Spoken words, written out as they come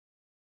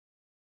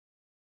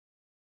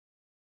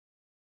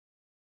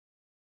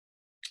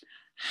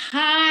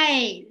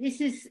Hi, this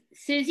is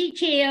Suzie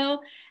Cheel,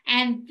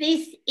 and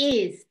this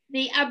is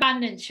the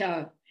Abundance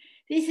Show.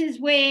 This is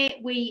where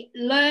we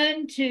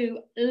learn to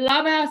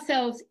love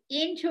ourselves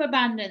into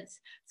abundance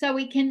so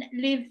we can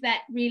live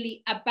that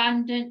really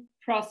abundant,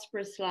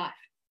 prosperous life.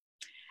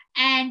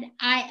 And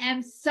I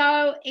am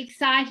so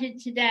excited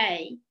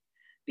today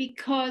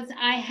because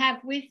I have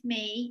with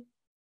me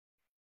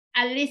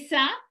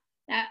Alissa.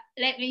 Now,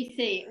 let me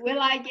see. Will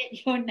I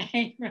get your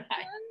name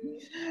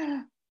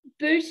right?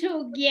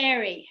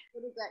 Buttiglieri.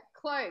 What is that?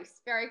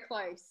 Close, very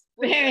close.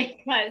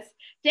 Very close.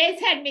 Des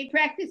had me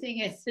practicing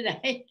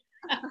yesterday.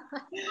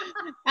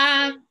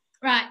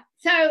 Right.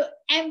 So,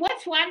 and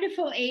what's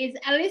wonderful is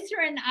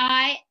Alissa and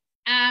I,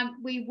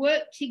 we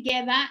work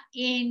together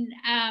in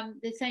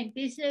the same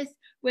business.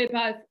 We're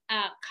both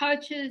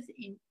coaches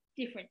in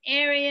different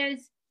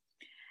areas,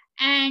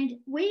 and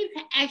we've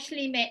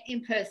actually met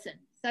in person.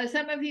 So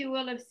some of you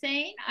will have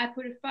seen, I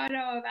put a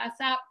photo of us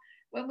up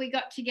when we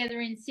got together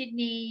in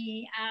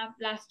Sydney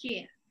last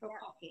year for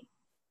coffee.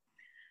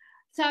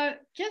 So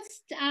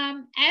just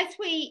as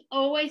we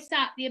always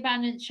start the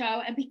Abundance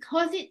Show, and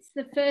because it's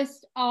the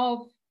 1st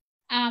of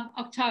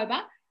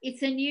October,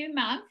 it's a new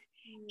month.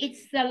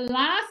 It's the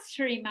last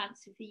 3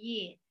 months of the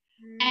year.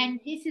 And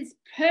this is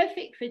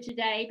perfect for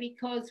today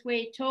because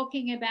we're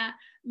talking about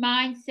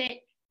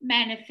mindset,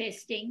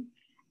 manifesting,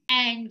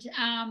 and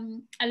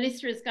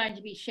Alissa is going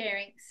to be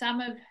sharing some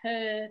of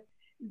her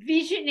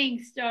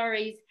visioning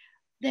stories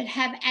that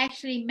have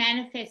actually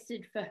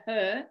manifested for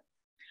her.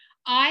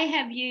 I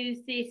have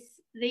used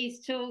these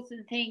tools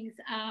and things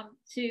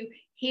to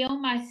heal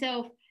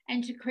myself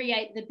and to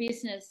create the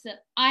business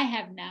that I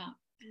have now.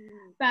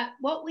 But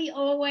what we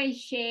always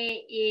share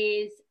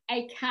is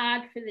a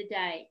card for the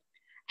day.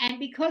 And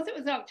because it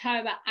was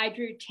October, I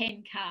drew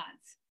 10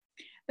 cards.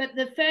 But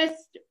the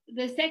first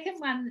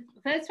one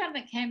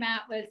that came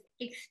out was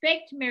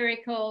expect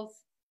miracles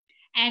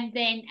and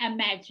then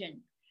imagine.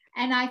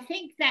 And I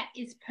think that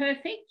is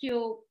perfect.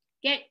 You'll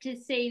get to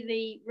see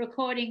the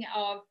recording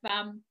of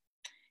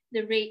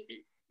the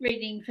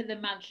reading for the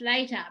month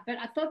later. But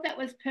I thought that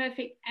was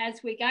perfect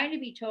as we're going to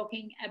be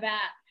talking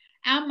about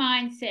our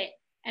mindset.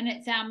 And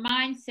it's our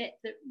mindset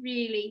that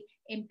really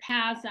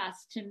empowers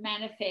us to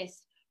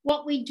manifest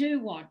what we do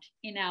want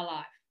in our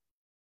life.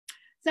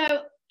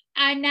 So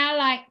I'd now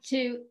like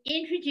to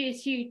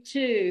introduce you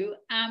to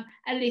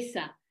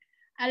Alissa.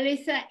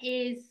 Alissa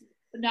is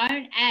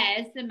known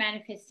as the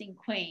Manifesting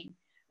Queen,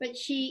 but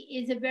she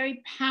is a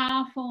very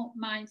powerful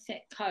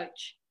mindset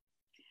coach.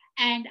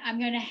 And I'm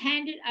going to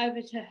hand it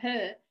over to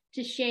her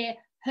to share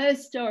her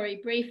story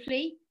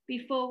briefly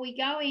before we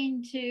go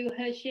into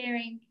her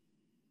sharing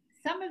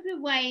some of the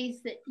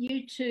ways that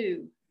you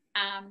too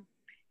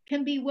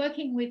can be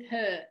working with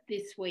her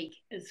this week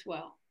as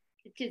well.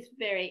 It's just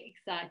very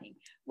exciting.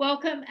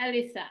 Welcome,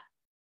 Alissa.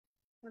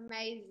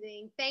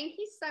 Amazing. Thank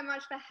you so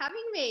much for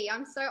having me.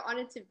 I'm so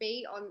honored to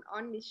be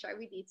on this show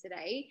with you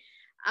today.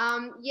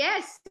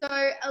 Yes, so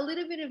a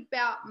little bit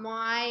about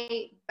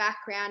my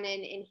background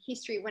and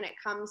history when it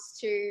comes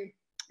to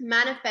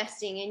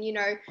manifesting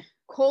and,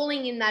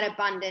 calling in that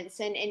abundance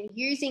and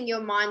using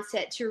your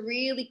mindset to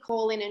really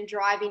call in and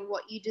drive in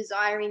what you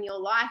desire in your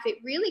life. It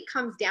really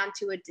comes down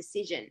to a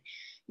decision,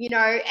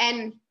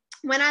 and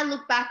when I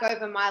look back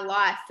over my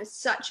life for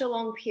such a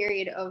long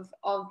period of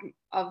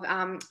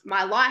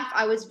my life,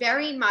 I was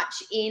very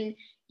much in,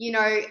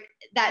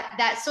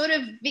 that sort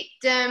of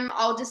victim,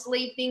 I'll just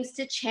leave things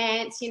to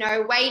chance,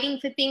 waiting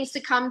for things to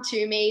come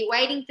to me,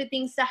 waiting for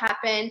things to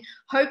happen,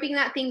 hoping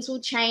that things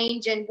will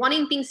change and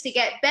wanting things to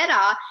get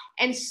better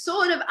and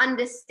sort of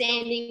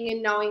understanding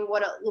and knowing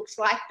what it looks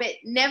like, but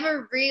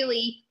never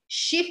really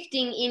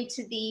shifting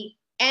into the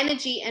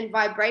energy and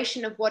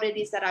vibration of what it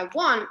is that I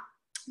want,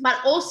 but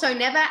also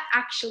never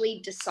actually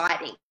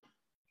deciding.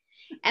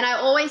 And I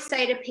always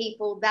say to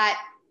people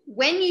that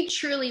when you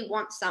truly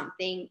want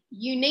something,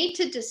 you need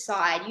to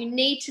decide. You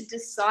need to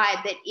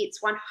decide that it's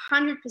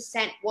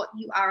 100% what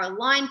you are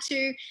aligned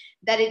to,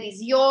 that it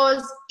is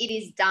yours, it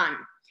is done.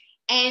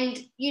 And,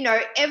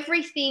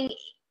 everything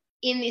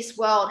in this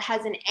world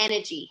has an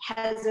energy,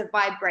 has a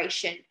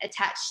vibration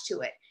attached to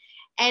it.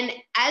 And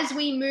as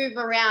we move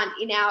around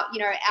in our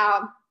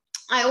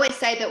I always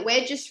say that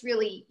we're just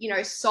really,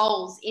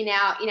 souls in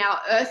our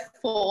earth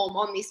form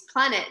on this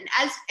planet.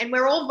 And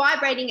we're all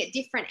vibrating at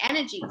different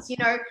energies.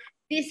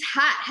 This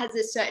hat has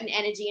a certain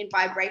energy and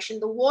vibration.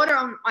 The water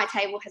on my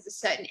table has a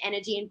certain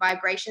energy and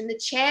vibration. The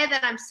chair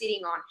that I'm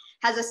sitting on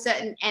has a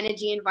certain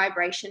energy and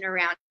vibration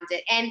around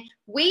it. And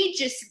we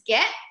just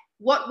get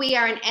what we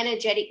are an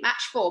energetic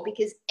match for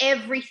because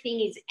everything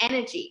is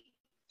energy.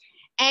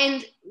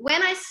 And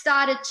when I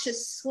started to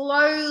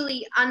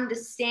slowly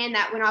understand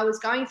that when I was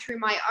going through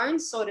my own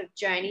sort of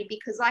journey,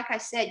 because like I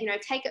said,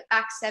 take it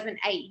back 7-8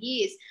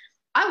 years,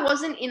 I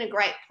wasn't in a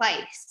great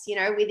place,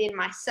 within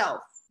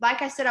myself.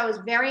 Like I said, I was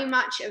very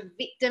much a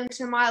victim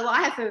to my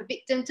life, a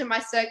victim to my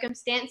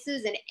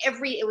circumstances, and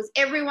it was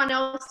everyone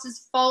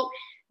else's fault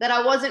that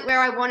I wasn't where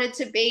I wanted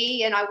to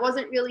be and I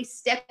wasn't really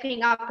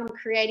stepping up and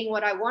creating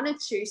what I wanted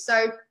to.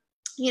 So,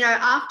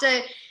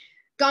 after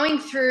going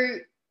through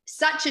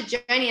such a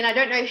journey, and I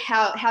don't know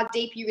how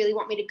deep you really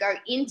want me to go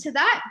into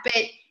that,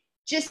 but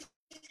just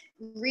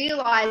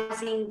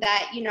realizing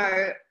that, you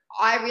know,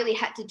 I really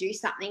had to do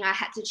something. I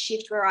had to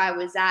shift where I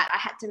was at. I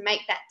had to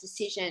make that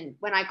decision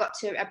when I got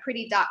to a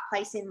pretty dark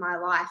place in my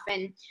life.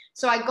 And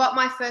so I got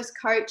my first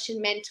coach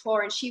and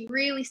mentor, and she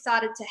really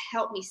started to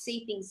help me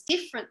see things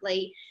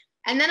differently.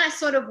 And then I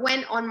sort of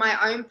went on my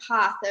own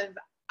path of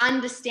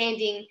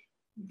understanding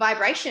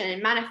vibration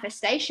and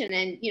manifestation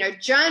and, you know,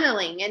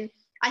 journaling. And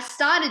I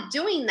started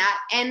doing that,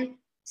 and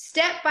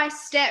step by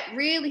step,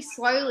 really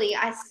slowly,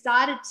 I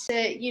started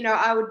to, you know,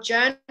 I would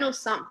journal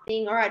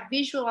something or I'd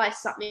visualize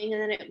something,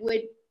 and then it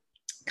would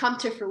come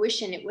to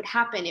fruition. It would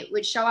happen. It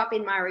would show up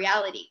in my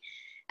reality.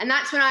 And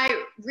that's when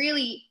I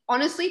really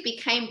honestly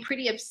became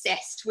pretty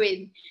obsessed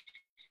with,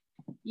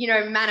 you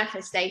know,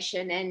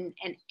 manifestation and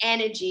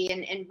energy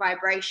and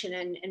vibration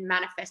and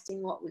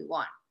manifesting what we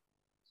want.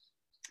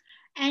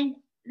 And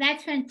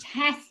that's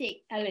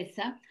fantastic,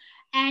 Alissa.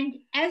 And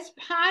as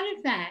part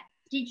of that,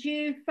 did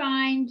you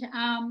find,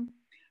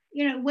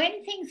 you know,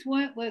 when things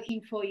weren't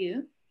working for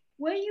you,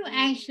 were you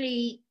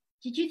actually,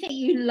 did you think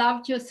you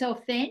loved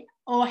yourself then?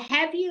 Or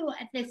have you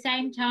at the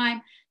same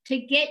time, to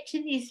get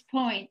to this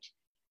point,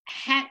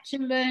 had to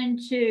learn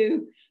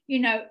to, you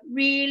know,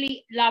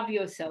 really love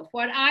yourself?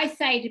 What I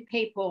say to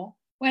people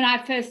when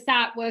I first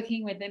start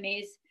working with them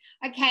is,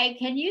 okay,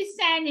 can you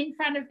stand in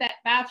front of that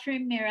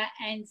bathroom mirror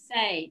and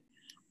say,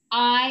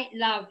 I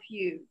love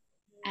you?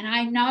 And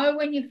I know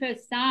when you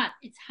first start,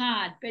 it's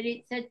hard, but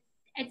it's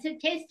a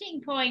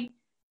testing point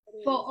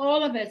for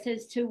all of us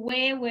as to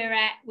where we're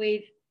at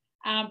with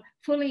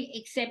fully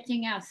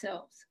accepting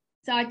ourselves.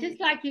 So I'd just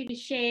like you to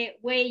share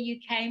where you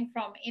came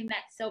from in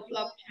that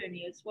self-love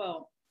journey as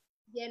well.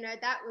 Yeah, no,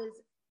 that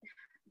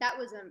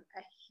was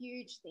a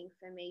huge thing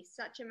for me,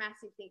 such a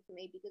massive thing for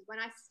me, because when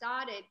I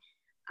started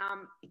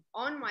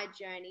on my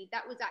journey,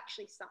 that was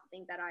actually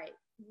something that I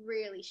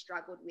really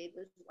struggled with,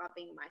 was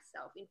loving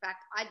myself. In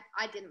fact,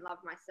 I didn't love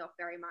myself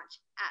very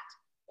much at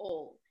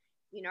all.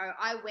 You know,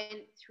 I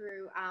went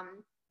through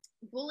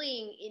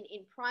bullying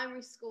in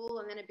primary school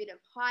and then a bit of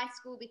high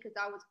school because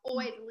I was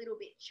always a little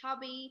bit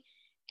chubby.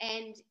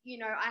 And, you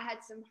know, I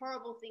had some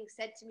horrible things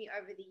said to me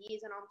over the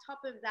years. And on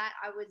top of that,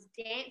 I was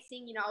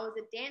dancing. You know, I was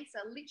a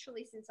dancer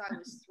literally since I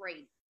was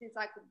 3. Since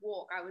I could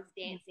walk, I was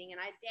dancing. And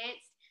I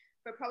danced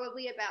for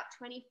probably about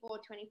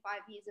 24,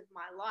 25 years of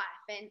my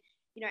life. And,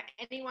 you know,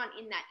 anyone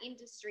in that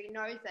industry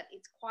knows that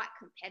it's quite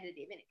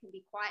competitive and it can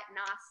be quite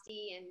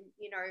nasty and,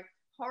 you know,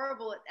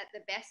 horrible at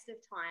the best of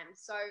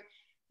times. So,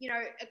 you know,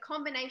 a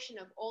combination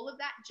of all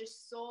of that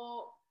just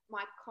saw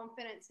my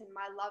confidence and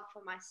my love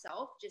for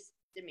myself just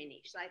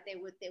diminish. Like there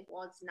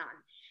was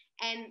none.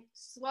 And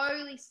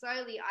slowly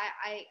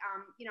I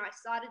you know, I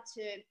started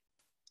to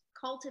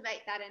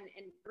cultivate that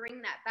and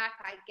bring that back,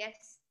 I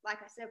guess,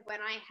 like I said,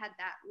 when I had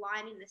that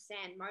line in the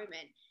sand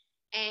moment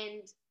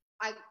and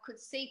I could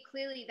see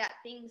clearly that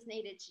things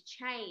needed to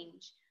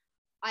change.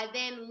 I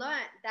then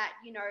learned that,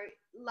 you know,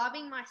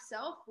 loving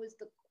myself was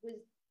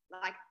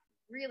like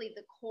really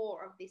the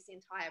core of this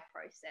entire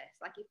process.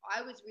 Like if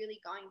I was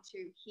really going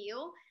to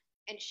heal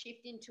and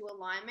shift into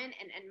alignment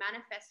and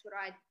manifest what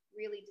I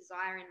really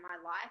desire in my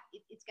life,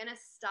 it's going to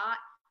start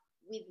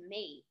with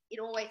me. It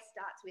always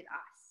starts with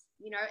us,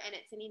 you know, and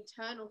it's an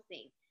internal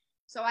thing.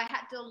 So I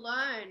had to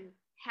learn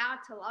how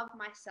to love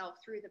myself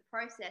through the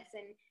process,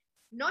 and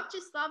not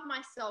just love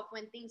myself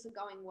when things are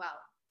going well,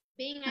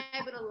 being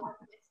able to love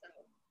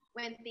myself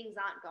when things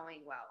aren't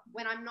going well,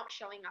 when I'm not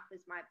showing up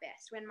as my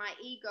best, when my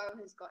ego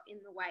has got in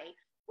the way,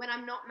 when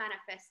I'm not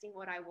manifesting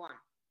what I want.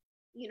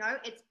 You know,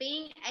 it's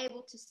being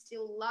able to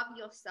still love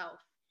yourself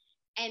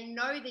and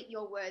know that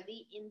you're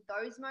worthy in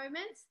those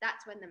moments.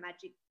 That's when the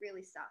magic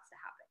really starts to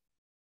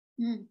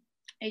happen.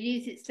 It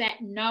is. It's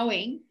that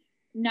knowing,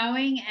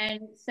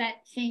 and it's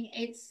that thing.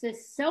 It's the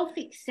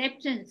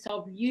self-acceptance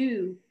of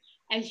you,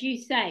 as you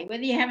say,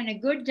 whether you're having a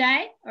good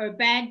day or a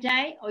bad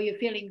day, or you're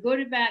feeling good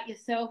about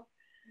yourself.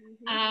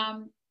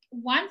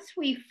 Once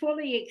we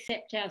fully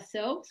accept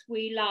ourselves,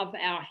 we love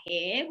our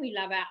hair, we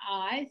love our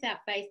eyes, our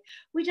face.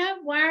 We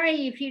don't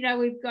worry if, you know,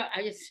 we've got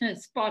a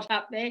spot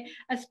up there,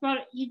 a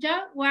spot. You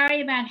don't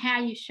worry about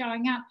how you're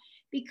showing up,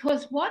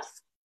 because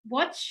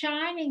what's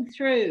shining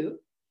through,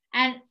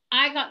 and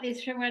I got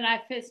this from when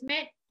I first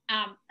met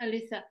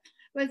Alissa,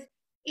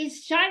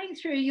 is shining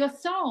through your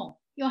soul,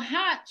 your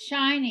heart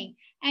shining.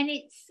 And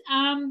it's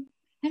and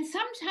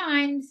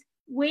sometimes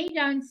we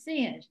don't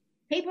see it.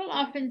 People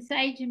often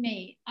say to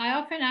me, I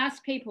often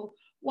ask people,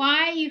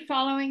 why are you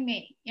following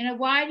me? You know,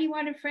 why do you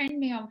want to friend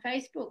me on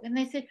Facebook? And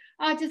they say,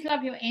 oh, I just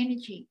love your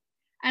energy.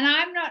 And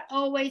I'm not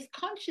always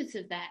conscious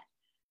of that.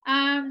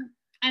 And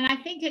I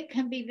think it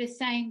can be the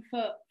same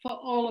for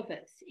all of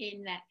us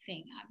in that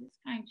thing. I'm just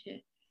going to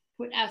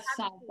put us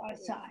side by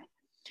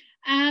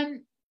side.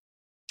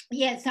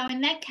 Yeah, so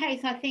in that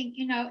case, I think,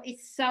 you know,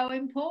 it's so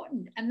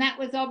important. And that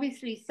was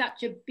obviously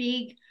such a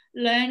big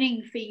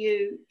learning for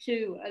you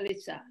too,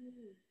 Alissa.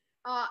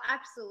 Oh,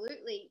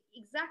 absolutely.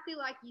 Exactly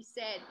like you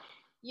said,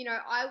 you know,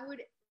 I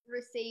would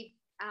receive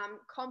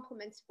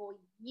compliments for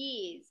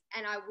years,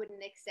 and I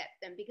wouldn't accept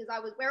them because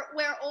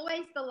we're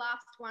always the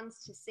last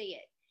ones to see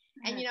it.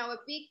 And, you know, a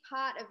big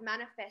part of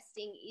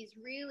manifesting is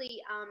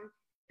really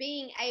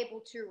being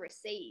able to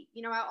receive.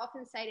 You know, I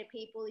often say to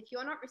people, if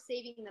you're not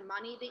receiving the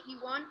money that you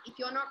want, if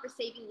you're not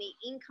receiving the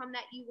income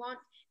that you want,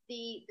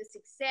 the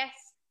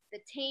success, the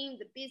team,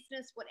 the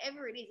business,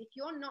 whatever it is, if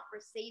you're not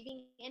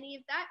receiving any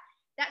of that,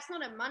 that's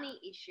not a money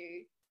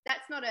issue.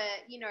 That's not a,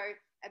 you know,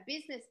 a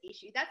business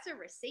issue. That's a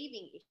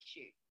receiving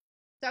issue.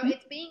 So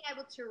it's being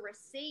able to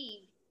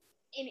receive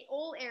in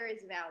all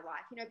areas of our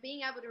life, you know,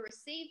 being able to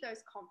receive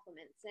those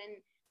compliments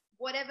and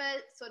whatever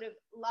sort of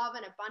love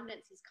and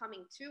abundance is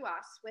coming to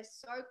us, we're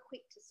so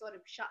quick to sort of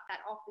shut that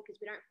off because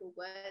we don't feel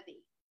worthy.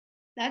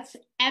 That's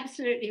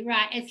absolutely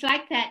right. It's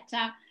like that.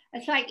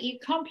 It's like you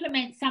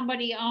compliment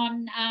somebody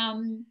on,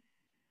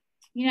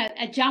 you know,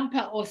 a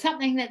jumper or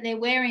something that they're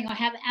wearing or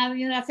have,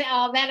 you know, say,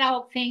 oh, that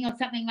old thing or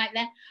something like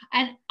that.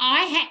 And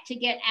I had to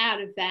get out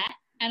of that.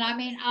 And I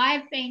mean,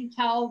 I've been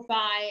told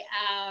by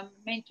a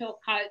mentor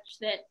coach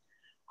that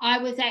I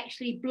was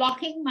actually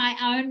blocking my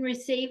own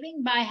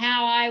receiving by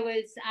how I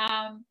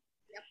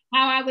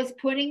was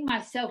putting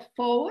myself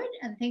forward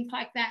and things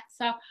like that.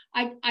 So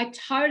I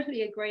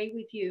totally agree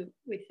with you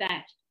with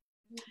that.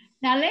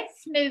 Now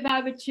let's move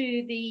over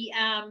to the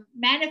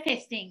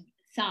manifesting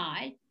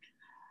side.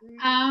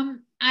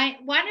 When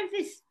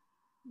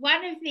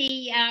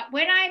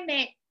I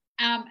met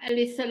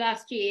Alissa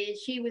last year,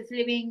 she was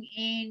living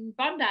in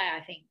Bondi,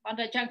 I think,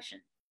 Bondi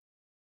Junction.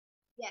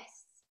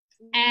 Yes.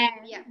 And,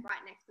 yeah,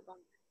 right next to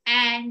Bondi.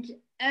 And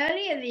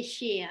earlier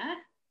this year,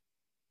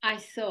 I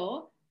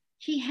saw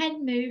she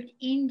had moved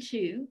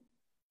into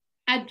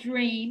her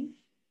dream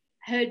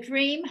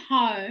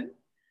home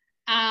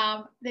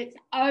that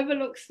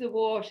overlooks the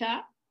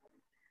water.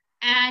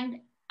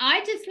 And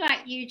I just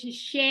like you to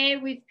share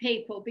with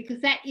people,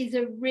 because that is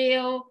a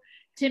real,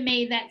 to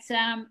me, that's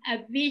a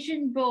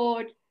vision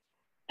board,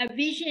 a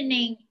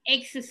visioning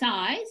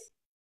exercise.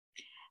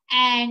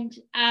 And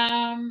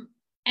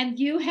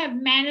you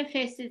have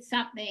manifested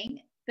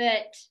something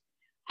that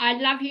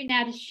I'd love you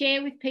now to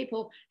share with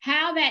people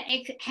how that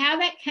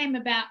came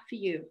about for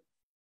you.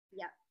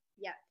 Yeah.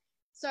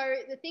 So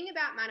the thing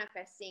about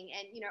manifesting,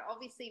 and, you know,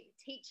 obviously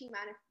teaching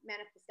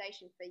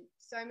manifestation for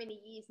so many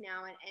years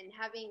now and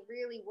having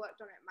really worked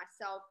on it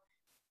myself,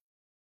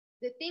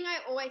 the thing I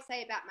always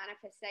say about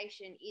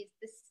manifestation is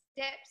the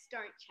steps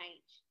don't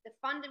change. The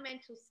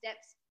fundamental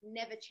steps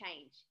never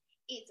change.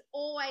 It's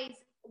always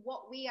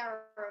what we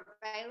are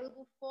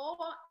available for,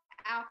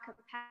 our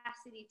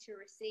capacity to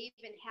receive,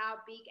 and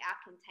how big our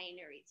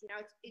container is. You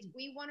know, it's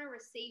we want to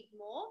receive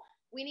more,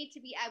 we need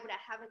to be able to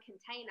have a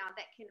container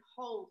that can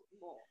hold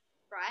more,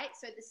 right?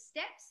 So the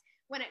steps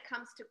when it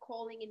comes to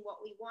calling in what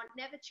we want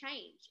never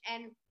change.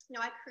 And, you know,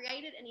 I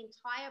created an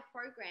entire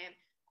program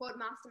called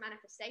Master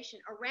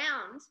Manifestation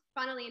around,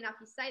 funnily enough,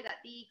 you say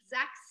that, the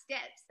exact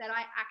steps that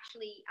I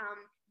actually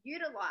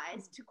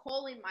utilized to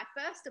call in my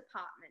first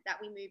apartment that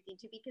we moved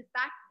into. Because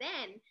back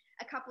then,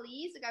 a couple of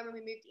years ago when we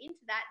moved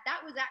into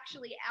that was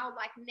actually our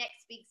like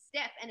next big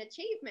step and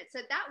achievement. So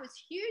that was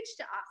huge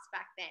to us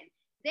back then.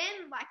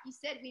 Then, like you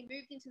said, we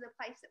moved into the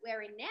place that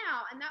we're in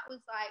now, and that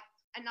was like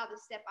another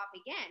step up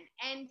again.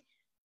 And,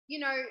 you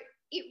know,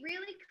 it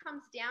really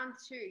comes down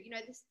to, you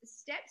know, the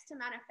steps to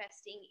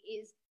manifesting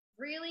is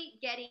really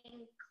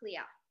getting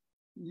clear.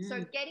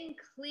 So getting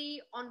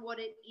clear on what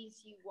it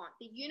is you want.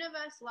 The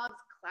universe loves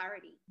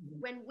clarity.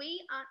 When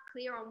we aren't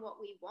clear on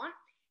what we want,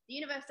 the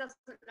universe doesn't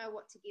know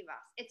what to give us.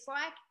 It's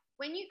like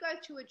when you go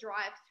to a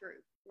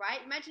drive-through,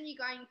 right? Imagine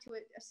you're going to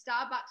a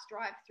Starbucks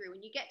drive-through,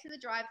 and you get to the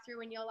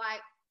drive-through and you're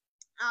like,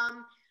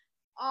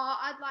 oh,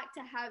 I'd like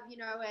to have, you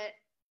know, an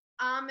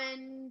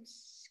almond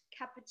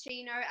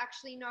cappuccino.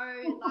 Actually, no,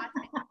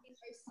 latte,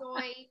 no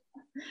soy.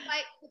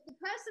 Like, the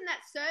person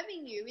that's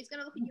serving you is going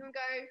to look at you and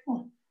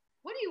go,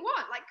 what do you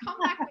want? Like, come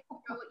back when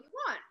you know what you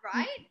want,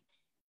 right?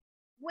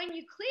 When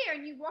you clear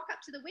and you walk up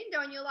to the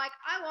window and you're like,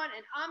 I want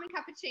an almond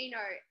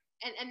cappuccino,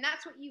 and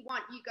that's what you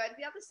want, you go to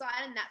the other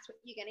side and that's what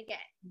you're going to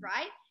get,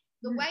 right?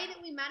 The way that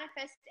we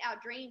manifest our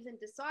dreams and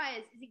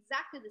desires is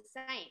exactly the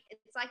same.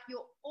 It's like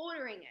you're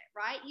ordering it,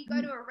 right? You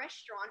go to a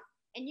restaurant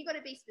and you got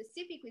to be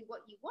specific with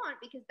what you want,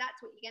 because that's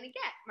what you're going to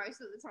get most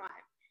of the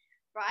time,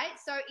 right?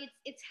 So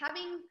it's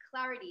having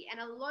clarity.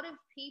 And a lot of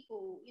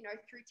people, you know,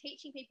 through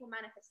teaching people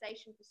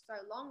manifestation for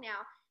so long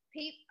now,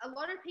 a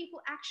lot of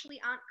people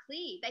actually aren't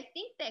clear. They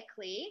think they're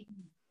clear.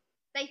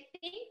 They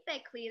think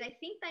they're clear. They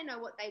think they know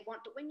what they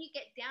want. But when you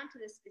get down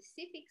to the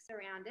specifics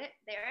around it,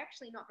 they're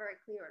actually not very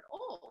clear at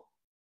all.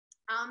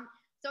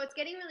 So it's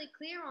getting really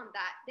clear on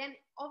that. Then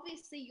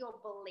obviously your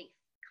belief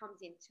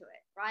comes into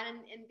it, right?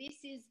 And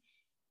this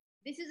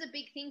is a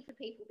big thing for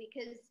people,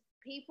 because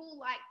people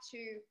like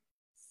to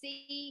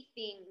see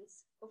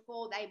things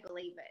before they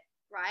believe it,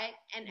 right?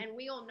 And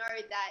we all know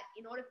that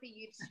in order for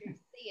you to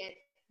see it,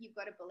 you've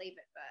got to believe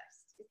it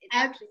first. It's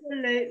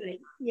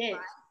absolutely, yes.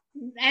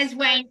 Right? As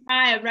Wayne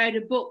Pryor wrote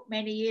a book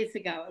many years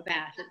ago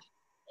about it.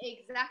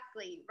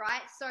 Exactly,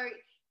 right? So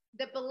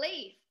the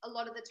belief a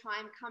lot of the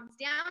time comes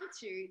down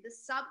to the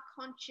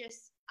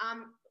subconscious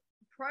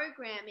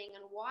programming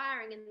and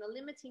wiring and the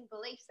limiting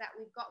beliefs that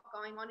we've got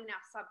going on in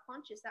our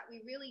subconscious that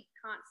we really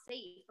can't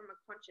see from a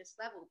conscious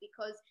level,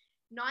 because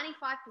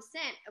 95%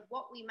 of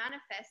what we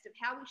manifest, of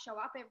how we show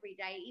up every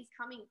day, is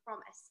coming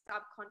from a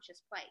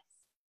subconscious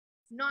place.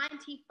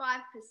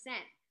 95%.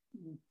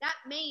 That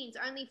means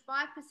only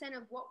 5%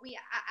 of what we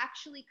are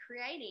actually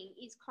creating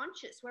is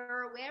conscious.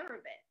 We're aware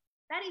of it.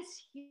 That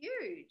is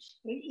huge.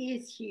 It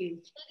is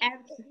huge. It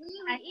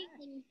really is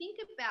when you think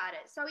about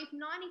it. So if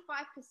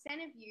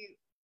 95% of you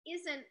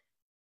isn't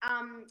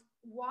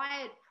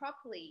wired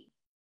properly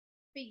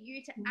for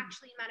you to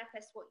actually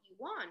manifest what you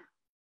want,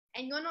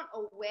 and you're not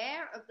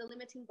aware of the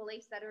limiting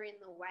beliefs that are in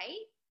the way,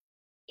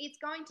 it's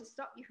going to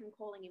stop you from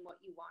calling in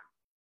what you want,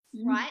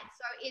 right?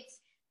 So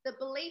it's the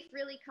belief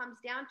really comes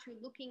down to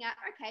looking at,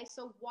 okay,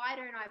 so why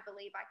don't I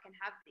believe I can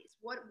have this?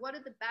 What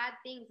are the bad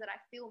things that I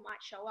feel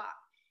might show up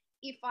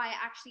if I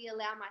actually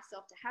allow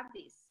myself to have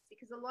this?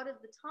 Because a lot of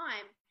the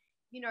time,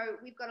 you know,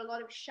 we've got a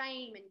lot of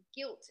shame and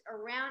guilt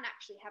around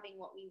actually having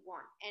what we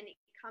want. And it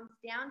comes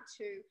down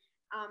to,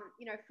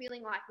 you know,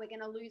 feeling like we're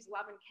going to lose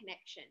love and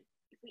connection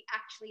if we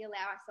actually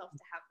allow ourselves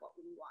to have what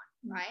we want,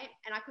 right?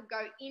 And I could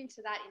go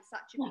into that in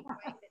such a big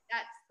way, but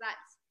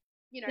that's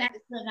you know,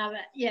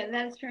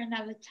 that's for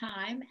another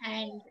time.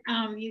 And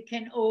you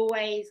can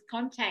always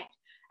contact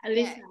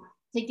Alissa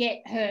to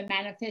get her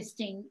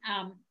manifesting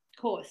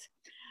course.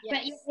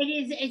 But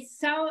it's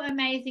so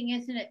amazing,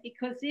 isn't it?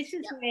 Because this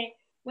is where,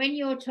 when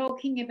you're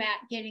talking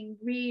about getting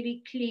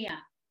really clear,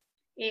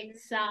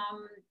 it's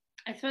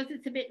I suppose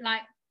it's a bit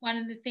like one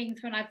of the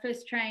things when I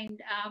first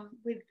trained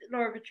with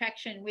Law of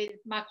Attraction with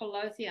Michael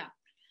Lozier,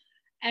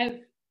 of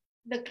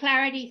the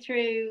clarity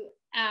through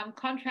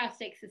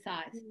contrast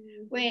exercise,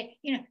 where,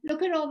 you know,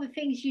 look at all the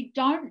things you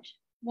don't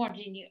want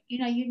in you, you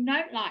know, you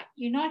don't like,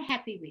 you're not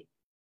happy with,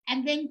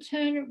 and then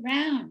turn it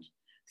around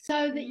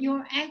so that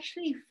you're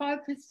actually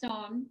focused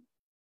on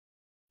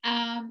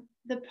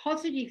the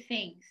positive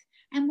things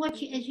and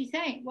what you, as you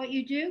say, what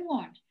you do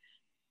want.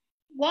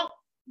 What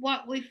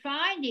we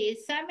find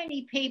is so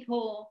many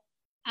people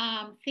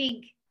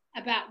think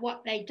about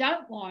what they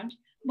don't want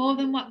more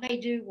than what they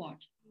do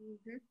want.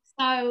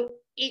 So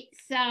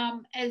it's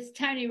as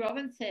Tony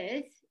Robbins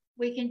says,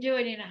 we can do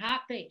it in a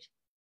heartbeat.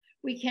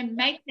 We can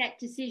make that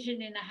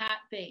decision in a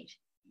heartbeat.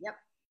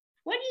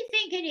 What do you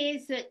think it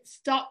is that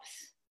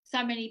stops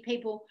so many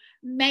people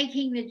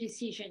making the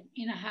decision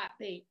in a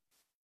heartbeat?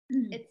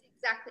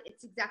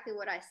 It's exactly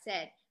what I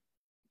said.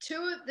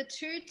 The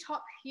two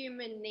top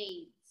human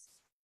needs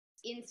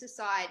in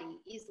society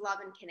is love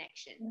and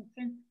connection.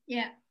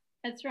 Yeah,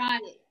 that's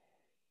right.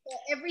 So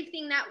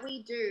everything that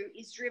we do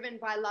is driven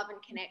by love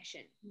and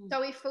connection.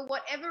 So if for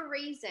whatever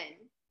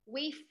reason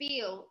we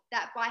feel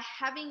that by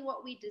having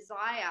what we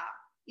desire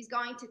is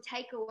going to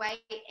take away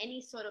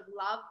any sort of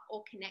love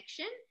or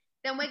connection,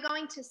 then we're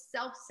going to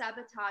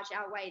self-sabotage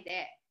our way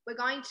there. We're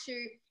going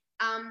to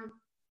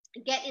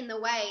get in the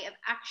way of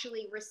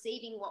actually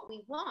receiving what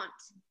we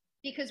want,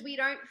 because we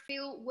don't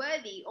feel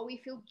worthy, or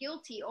we feel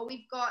guilty, or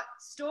we've got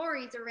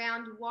stories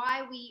around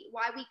why we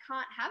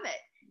can't have it.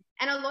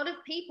 And a lot of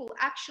people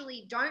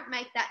actually don't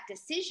make that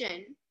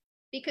decision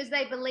because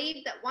they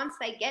believe that once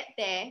they get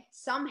there,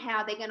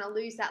 somehow they're going to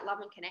lose that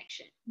love and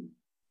connection.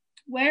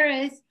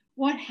 Whereas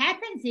what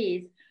happens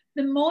is,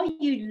 the more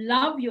you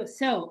love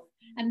yourself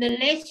and the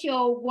less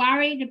you're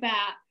worried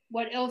about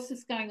what else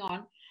is going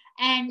on.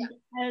 And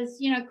as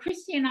you know,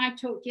 Christy and I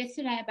talked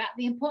yesterday about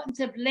the importance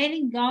of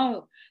letting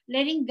go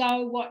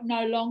what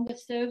no longer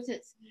serves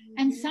us.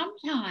 And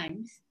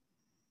sometimes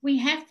we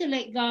have to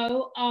let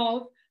go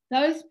of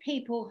those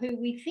people who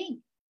we think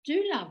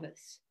do love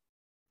us.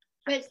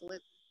 But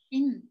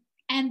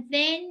and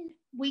then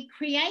we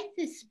create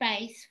this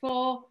space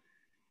for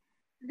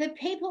the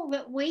people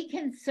that we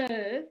can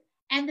serve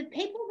and the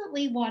people that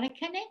we want to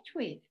connect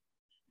with.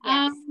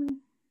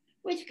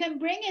 Which can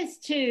bring us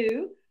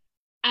to,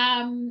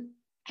 I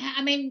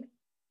mean,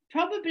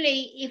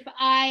 probably if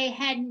I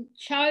hadn't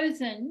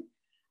chosen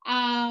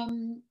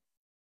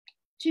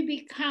to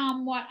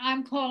become what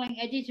I'm calling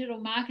a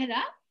digital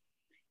marketer,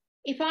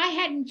 if I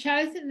hadn't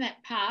chosen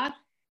that path,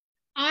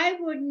 I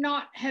would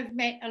not have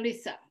met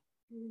Alissa.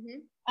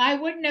 I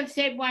wouldn't have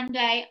said one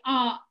day,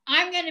 oh,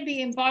 I'm going to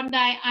be in Bondi,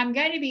 I'm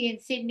going to be in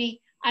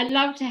Sydney, I'd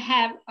love to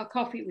have a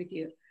coffee with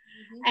you.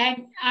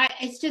 And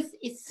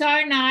it's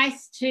so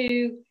nice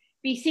to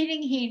be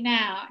sitting here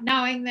now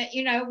knowing that,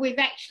 you know, we've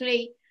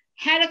actually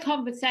had a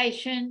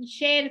conversation,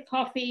 shared a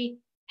coffee,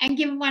 and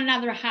given one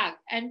another a hug,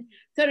 and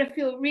sort of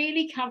feel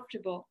really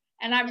comfortable.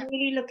 And I'm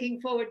really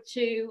looking forward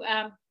to,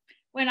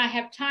 when I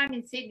have time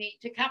in Sydney,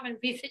 to come and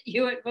visit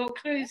you at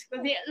Vaucluse,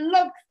 because it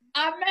looks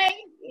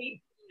amazing.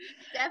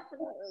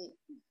 Definitely.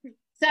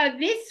 So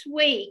this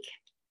week,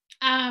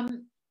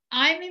 I'm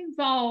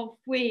involved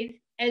with,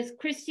 as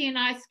Christy and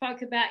I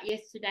spoke about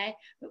yesterday,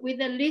 but with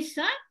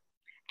Alissa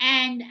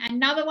and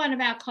another one of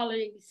our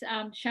colleagues,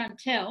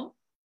 Chantel,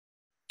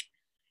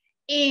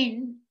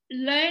 in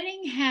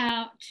learning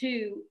how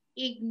to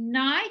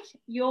ignite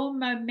your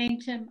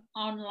momentum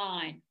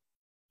online.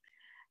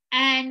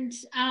 And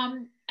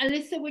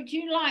Alissa, would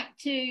you like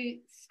to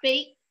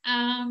speak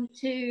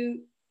to,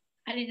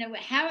 I don't know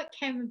how it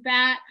came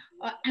about,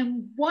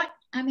 and what,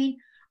 I mean,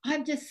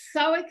 I'm just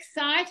so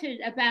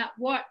excited about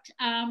what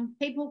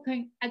people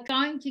are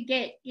going to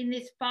get in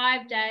this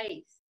 5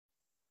 days.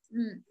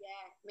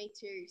 Yeah, me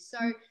too. So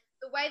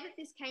the way that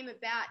this came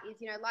about is,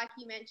 like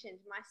you mentioned,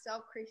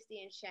 myself,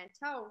 Christy, and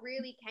Chantel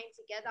really came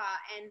together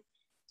and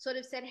sort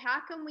of said, how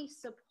can we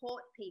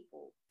support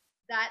people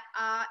that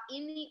are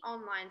in the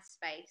online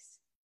space,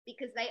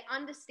 because they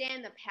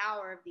understand the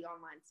power of the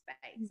online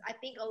space. I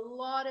think a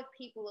lot of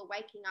people are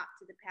waking up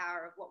to the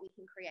power of what we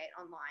can create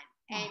online.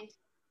 And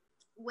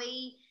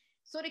we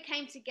sort of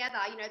came together,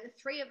 the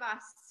three of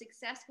us,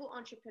 successful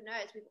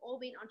entrepreneurs. We've all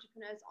been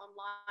entrepreneurs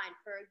online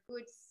for a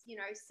good, 7-8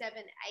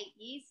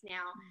 years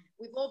now.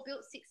 We've all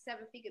built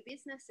 6-7-figure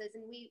businesses,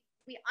 and we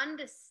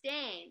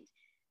understand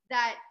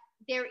that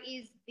there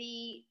is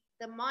the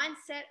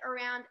mindset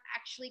around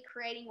actually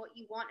creating what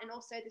you want, and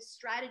also the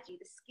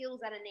strategy, the skills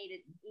that are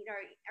needed,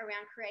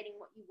 around creating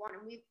what you want.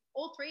 And we've,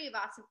 all three of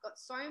us have got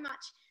so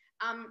much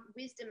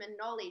wisdom and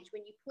knowledge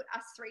when you put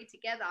us three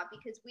together,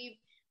 because we've,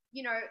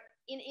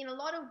 in a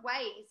lot of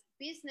ways,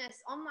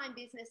 online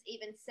business,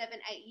 even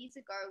 7-8 years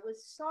ago,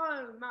 was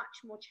so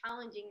much more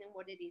challenging than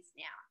what it is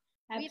now.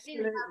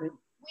 Absolutely.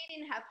 We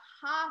didn't have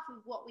half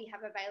of what we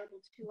have available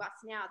to us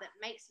now that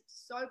makes it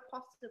so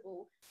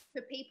possible for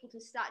people to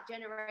start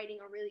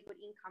generating a really good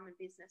income and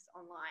business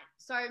online.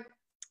 So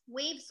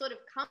we've sort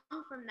of come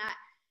from that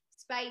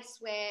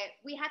space where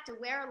we had to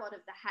wear a lot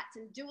of the hats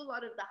and do a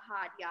lot of the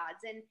hard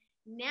yards. And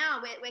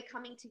now we're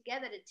coming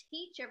together to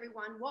teach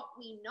everyone what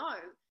we know,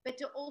 but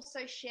to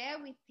also share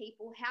with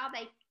people how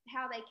they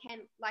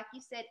can, like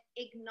you said,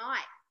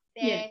 ignite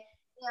their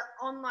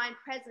online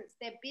presence,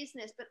 their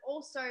business, but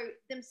also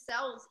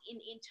themselves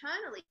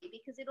internally,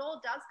 because it all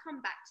does come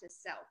back to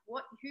self.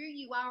 Who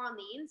you are on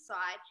the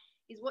inside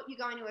is what you're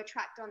going to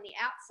attract on the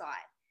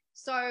outside.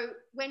 So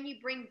when you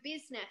bring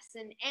business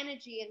and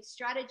energy and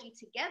strategy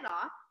together,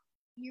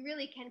 you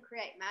really can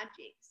create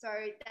magic. So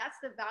that's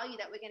the value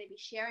that we're going to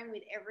be sharing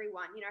with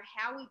everyone,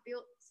 how we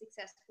built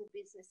successful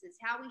businesses,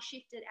 how we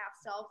shifted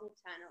ourselves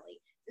internally,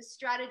 the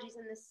strategies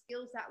and the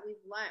skills that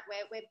we've learned,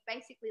 where we're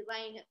basically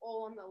laying it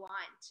all on the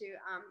line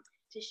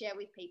to share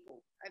with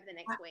people over the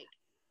next week.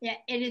 Yeah,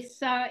 it is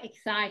so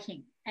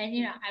exciting.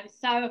 And,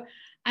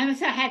 I'm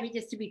so happy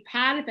just to be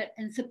part of it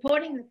and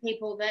supporting the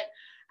people that,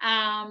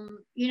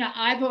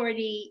 I've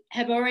already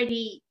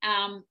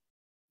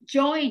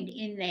joined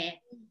in there.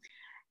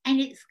 And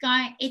it's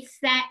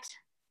that,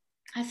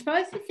 I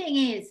suppose the thing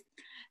is,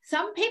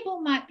 some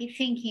people might be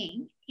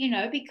thinking,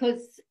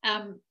 because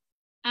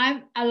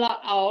I'm a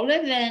lot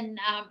older than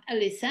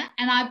Alissa,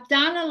 and I've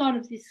done a lot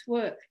of this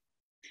work.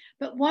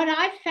 But what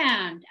I've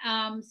found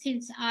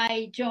since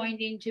I joined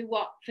into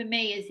what for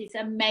me is this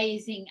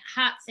amazing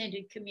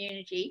heart-centered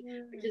community,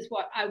 which is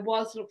what I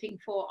was looking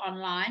for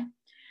online,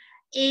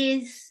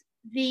 is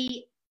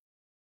the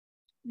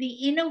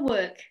inner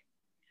work,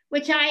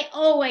 which I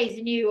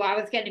always knew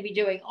I was going to be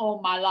doing all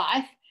my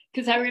life,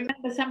 because I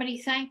remember somebody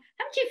saying,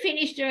 haven't you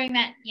finished doing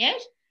that yet?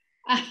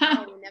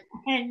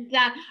 And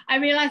I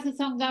realized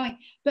it's ongoing.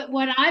 But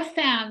what I've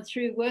found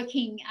through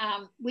working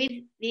with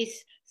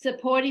this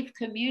supportive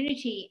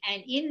community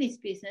and in this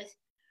business,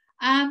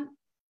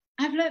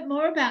 I've learned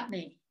more about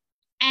me.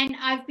 And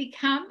I've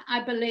become,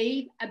 I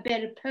believe, a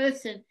better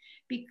person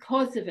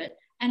because of it.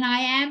 And I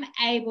am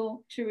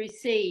able to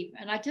receive.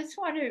 And I just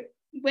want to,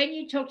 when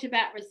you talked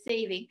about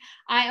receiving,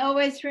 I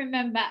always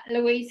remember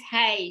Louise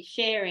Hay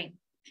sharing,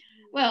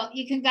 well,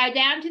 you can go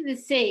down to the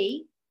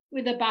sea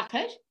with a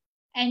bucket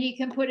and you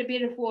can put a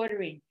bit of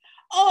water in,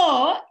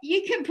 or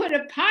you can put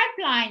a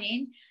pipeline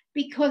in,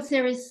 because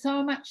there is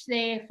so much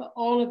there for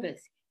all of us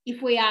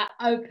if we are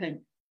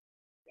open.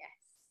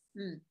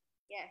 Yes.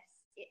 Yes,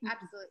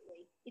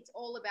 absolutely. It's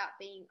all about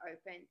being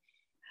open.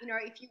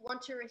 If you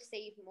want to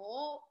receive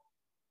more,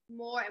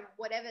 and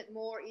whatever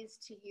more is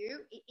to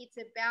you, it's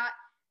about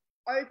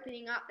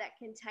opening up that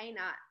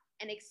container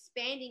and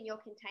expanding your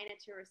container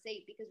to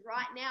receive, because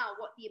right now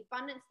what the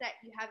abundance that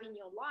you have in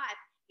your life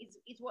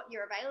is what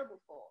you're available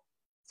for.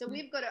 So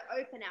we've got to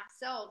open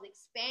ourselves,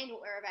 expand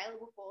what we're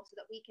available for, so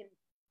that we can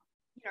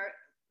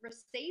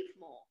receive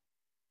more.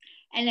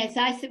 And as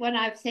I said, what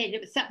I've said,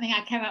 it was something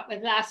I came up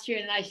with last year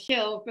and I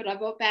shelved, but I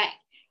brought back,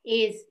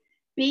 is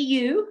be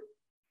you,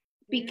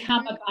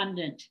 become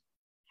abundant.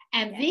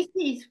 And this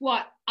is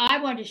what I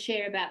want to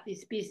share about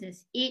this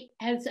business. It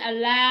has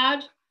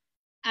allowed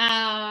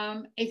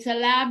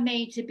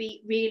me to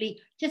be really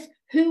just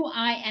who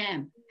I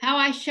am, how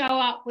I show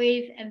up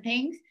with and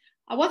things.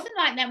 I wasn't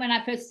like that when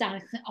I first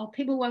started. Oh,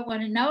 people won't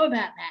want to know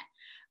about that.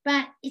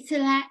 But it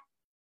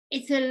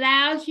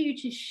allows you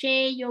to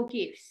share your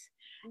gifts.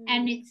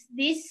 And it's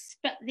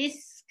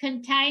this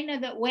container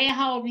that we're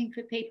holding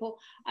for people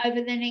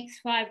over the next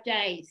 5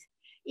 days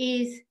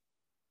is,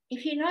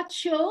 if you're not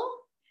sure,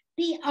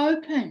 be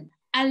open.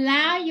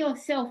 Allow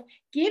yourself,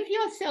 give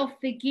yourself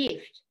the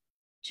gift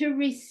to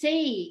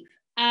receive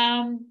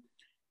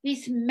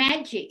this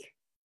magic,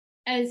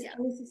 as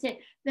Alissa said,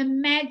 the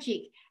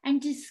magic,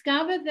 and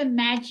discover the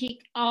magic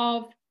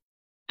of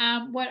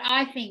what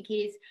I think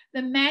is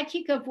the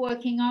magic of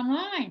working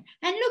online.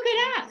 And look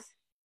at us.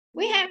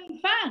 We're having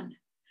fun.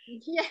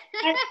 Yeah.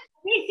 And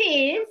this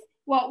is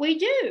what we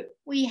do.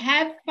 We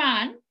have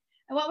fun.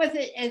 And what was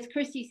it, as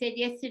Christy said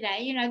yesterday,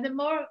 you know, the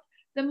more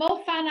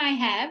fun I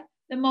have,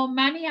 the more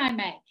money I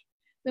make.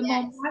 The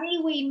more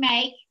money we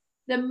make,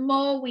 the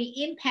more we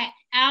impact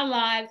our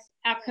lives,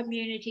 our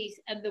communities,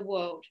 and the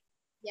world.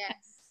 Yes.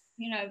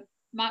 You know,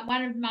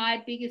 one of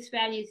my biggest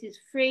values is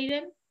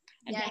freedom,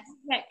 and to have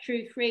that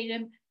true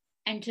freedom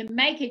and to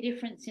make a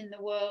difference in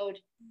the world,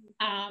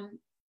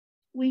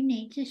 we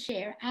need to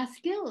share our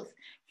skills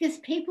because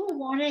people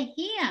want to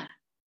hear.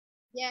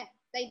 Yeah,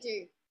 they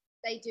do.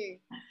 They do.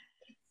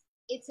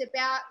 It's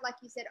about, like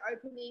you said,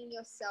 opening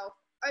yourself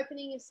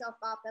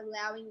up,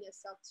 allowing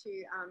yourself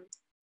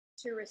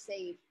to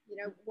receive, you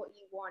know, what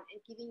you want,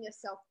 and giving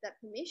yourself that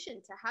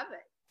permission to have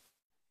it.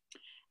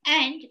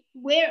 And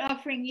we're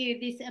offering you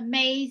this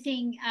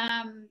amazing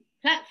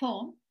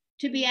platform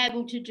to be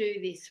able to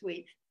do this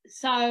with.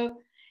 So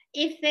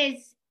if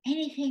there's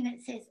anything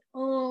that says,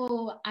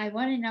 oh, I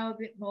want to know a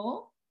bit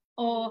more,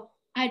 or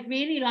I'd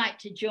really like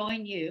to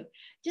join you,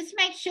 just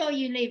make sure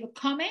you leave a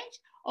comment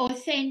or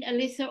send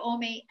Alissa or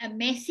me a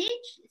message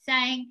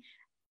saying,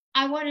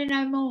 I want to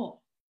know more.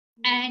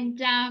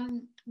 And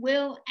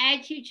we'll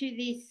add you to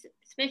this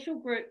special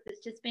group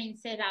that's just been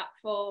set up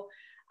for,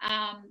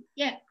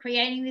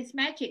 creating this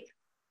magic,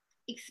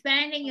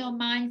 expanding your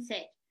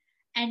mindset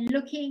and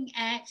looking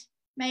at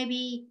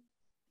maybe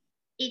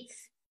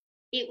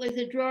it was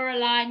a draw a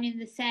line in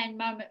the sand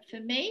moment for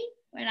me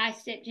when I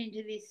stepped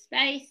into this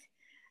space.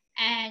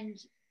 And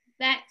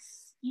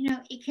that's, you know,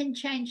 it can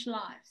change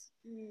lives.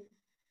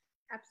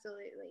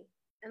 Absolutely.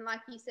 And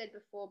like you said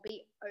before,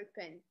 be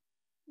open,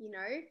 you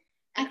know,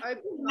 and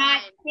open mind.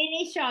 My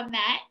finish on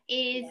that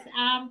is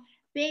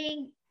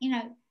being, you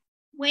know,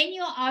 when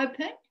you're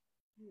open,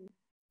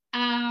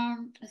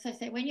 as I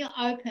said, when you're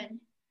open,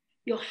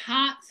 your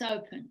heart's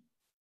open.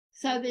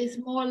 So there's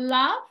more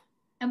love.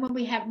 And when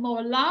we have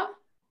more love,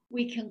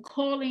 we can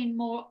call in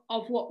more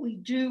of what we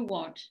do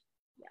want.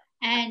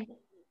 And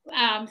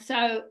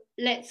so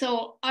let's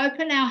all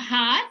open our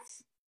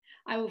hearts.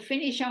 I will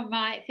finish on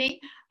my thing.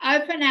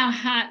 Open our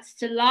hearts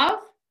to love.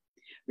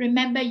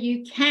 Remember,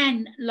 you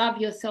can love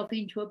yourself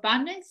into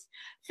abundance.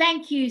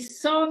 Thank you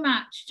so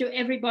much to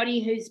everybody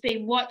who's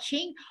been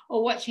watching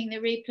or watching the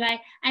replay.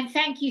 And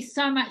thank you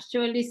so much to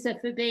Alissa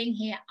for being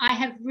here. I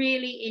have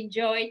really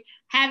enjoyed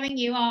having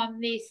you on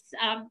this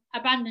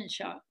Abundance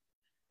Show.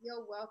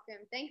 You're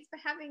welcome. Thanks for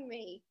having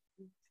me.